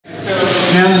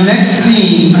Now the next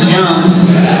scene jumps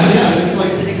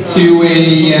to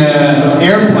a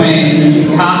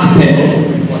airplane cockpit,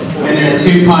 and there's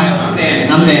two pilots.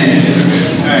 I'm damned.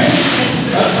 All right.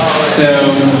 So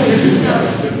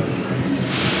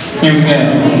here we go.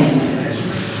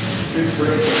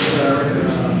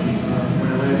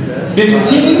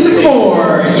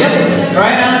 15-4. Yep,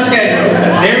 right on schedule.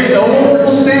 There's the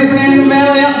old San Fernando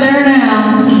Valley out there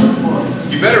now.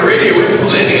 You better radio in for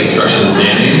landing instructions,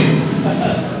 Danny.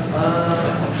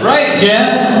 Right,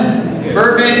 Jeff.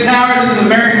 Burbank Tower, this is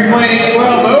American Flight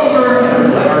 812 over.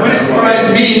 Wouldn't surprise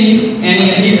me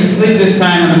any if he's asleep this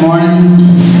time in the morning.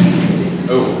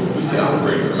 Oh, who's the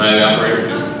operator? Am I the operator?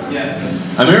 Yes.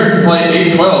 American Flight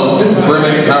 812, this is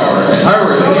Burbank Tower. If I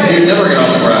were asleep, you'd never get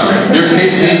on the ground. Your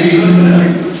case may be,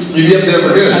 you'd be up there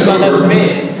for good. I thought that was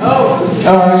me. Oh.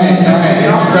 Alright.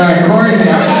 Sorry, Cory's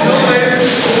there.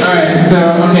 Alright,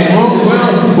 so, okay,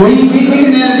 we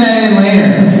can edit that in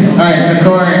later. Alright, so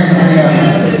Cory, here we go.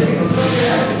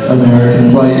 American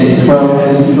Flight 812,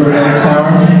 this is Burbank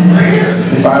Tower.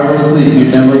 If I were asleep,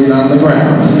 you'd never get on the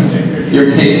ground.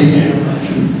 Your case...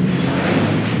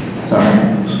 Sorry.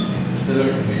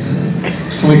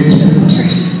 Can we...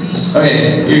 Okay,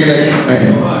 you're gonna...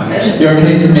 Okay. Your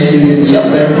case may be up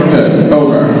there for good.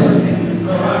 Over.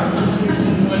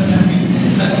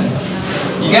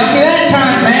 You got me that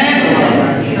time, man.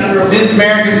 This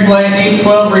American Flight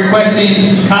 812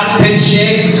 requesting cockpit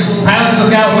shakes. Pilots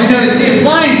look out window to see a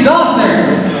flying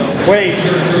saucer. Wait.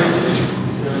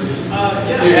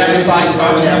 Do you have a flying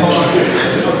saucer?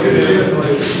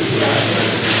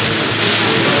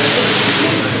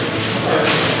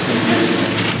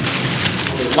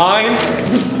 Mine?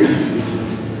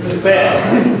 Bad.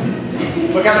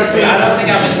 Look out the scene. I don't think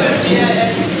I'm in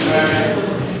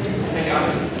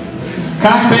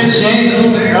Cockpit shakes.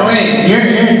 Oh wait, you're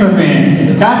supposed to be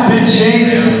in. Cockpit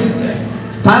shakes.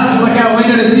 Pilots look out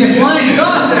window to see a flying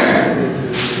saucer.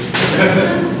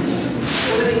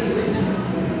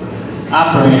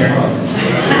 Operator.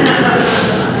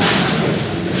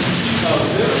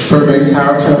 Burbank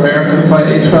Tower to American Flight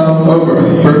 812, over.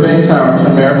 Burbank Tower to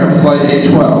American Flight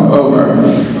 812, over.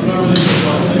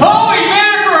 Holy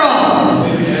mackerel!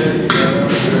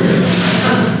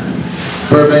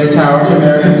 Burbank Tower to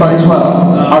American Flight 12.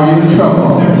 Are you in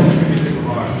trouble?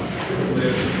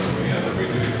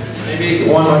 Maybe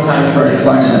one more time for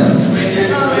inflection.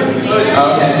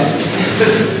 Okay.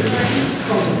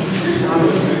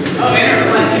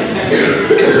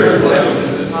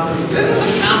 This is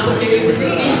a complicated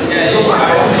scene.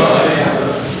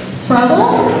 Trouble?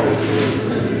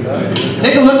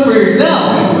 Take a look for yourself.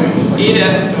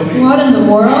 Edith. What in the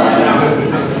world?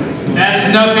 That's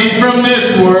nothing from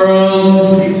this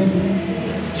world.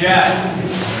 Jeff.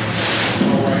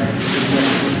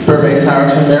 Burbank Tower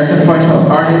to American Flight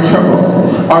 12. Are you in trouble?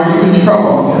 Are you in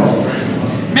trouble?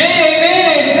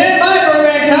 Mayday, stand by,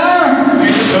 Burbank Tower. Do you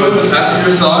suppose the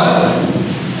passenger saw it?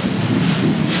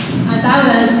 I doubt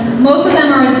it. Most of them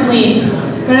are asleep.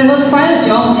 But it was quite a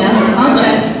job, Jeff. I'll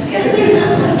check.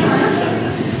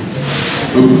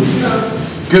 Ooh.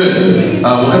 Good.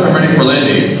 We'll have them ready for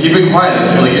landing. Keep it quiet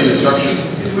until they get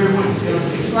instructions.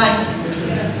 Right.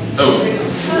 Oh.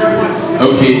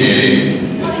 Okay, Danny.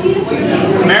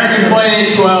 American Flight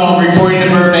 812 reporting to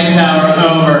Burbank Tower,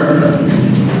 over.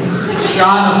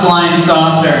 Shot a flying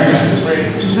saucer.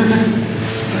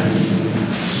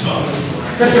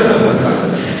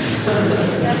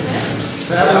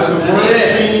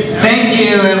 Thank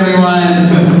you, everyone,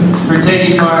 for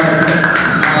taking part.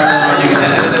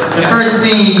 The first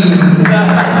scene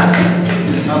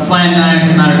of Plan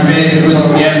 9 from Outer Space, which if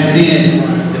you haven't seen it,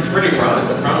 It's pretty promising.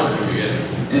 It's a promising beginning.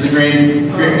 is a great,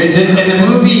 and the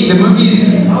movie's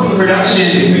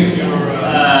production,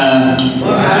 I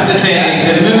have to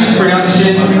say, the movie's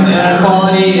production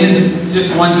quality is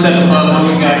just one step above what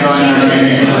we got going on